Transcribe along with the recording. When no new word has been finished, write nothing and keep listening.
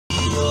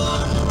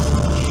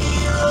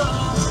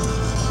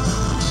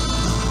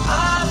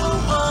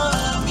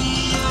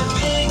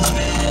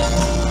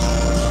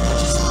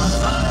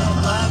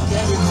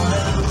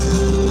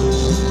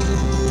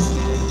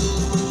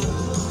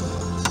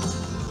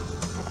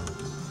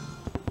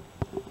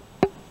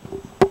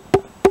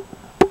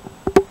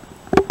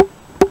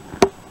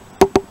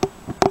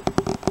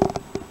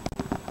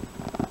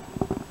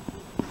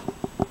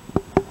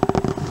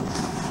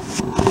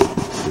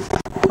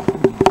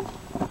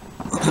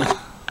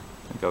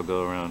think I'll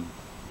go around,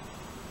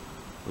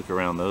 look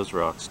around those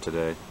rocks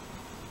today.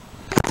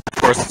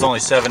 Of course, it's only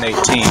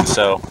 7:18,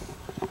 so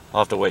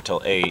I'll have to wait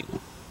till 8.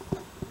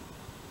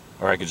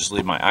 Or I could just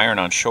leave my iron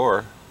on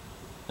shore,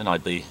 then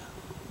I'd be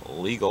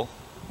legal.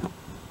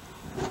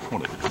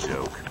 What a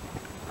joke.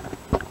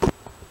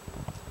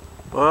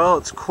 Well,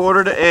 it's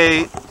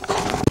 7:45.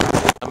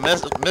 I'm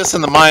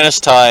missing the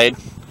minus tide,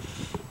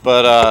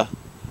 but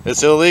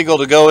it's illegal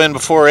to go in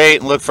before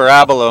 8 and look for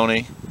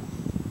abalone,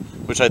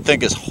 which I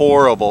think is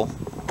horrible.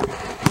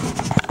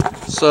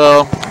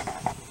 So,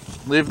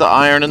 leave the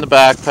iron in the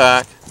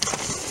backpack,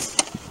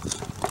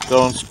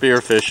 going spear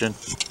fishing.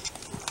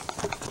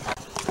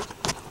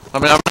 I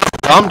mean, I'm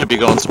not dumb to be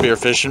going spear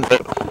fishing,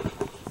 but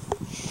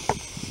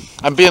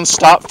I'm being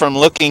stopped from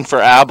looking for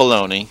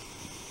abalone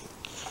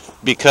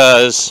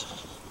because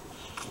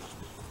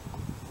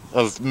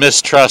of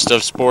mistrust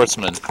of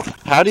sportsmen.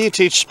 How do you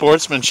teach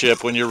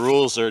sportsmanship when your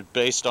rules are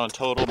based on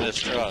total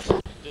mistrust?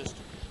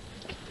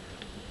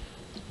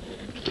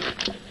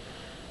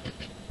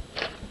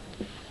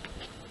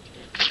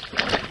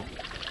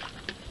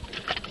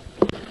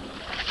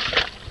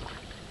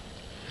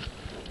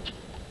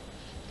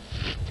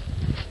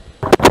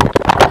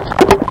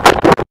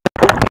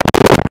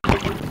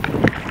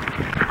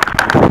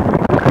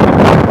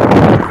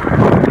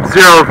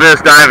 Zero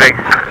fish diving.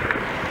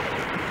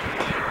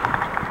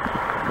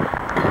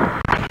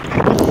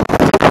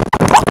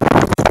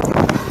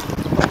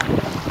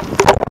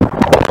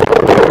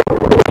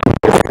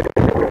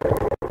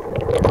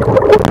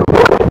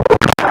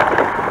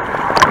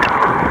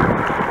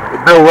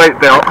 No weight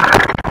belt.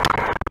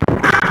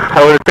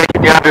 I would have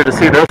taken you out there to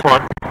see this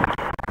one,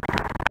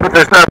 but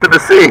there's nothing to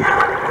see.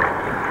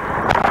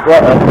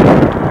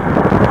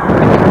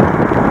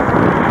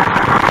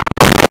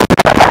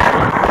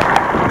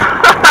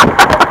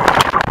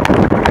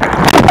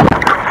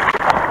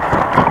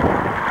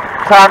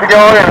 Time to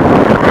go in.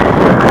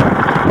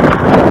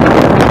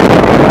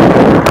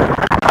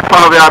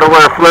 Probably ought to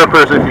wear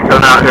flippers if you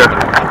come out here.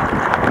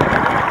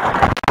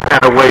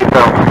 And a weight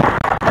belt.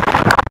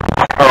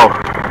 Oh,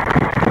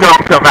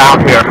 don't come out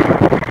here.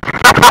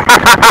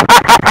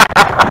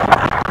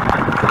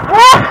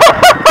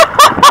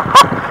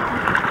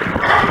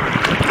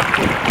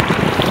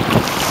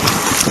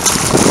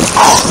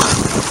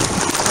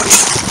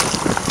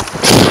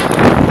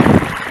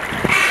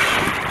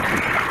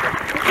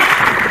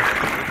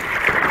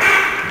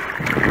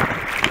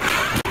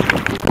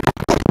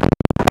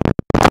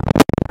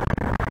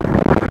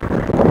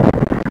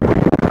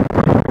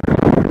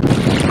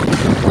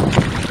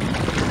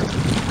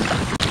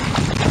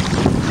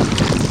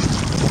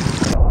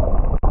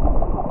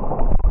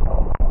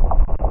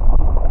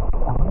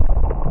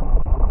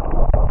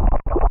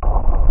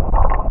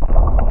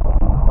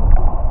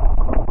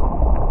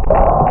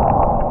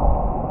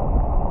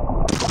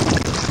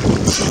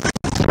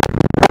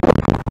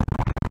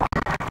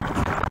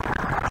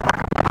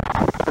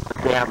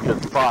 Damn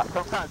good spot.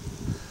 Sometimes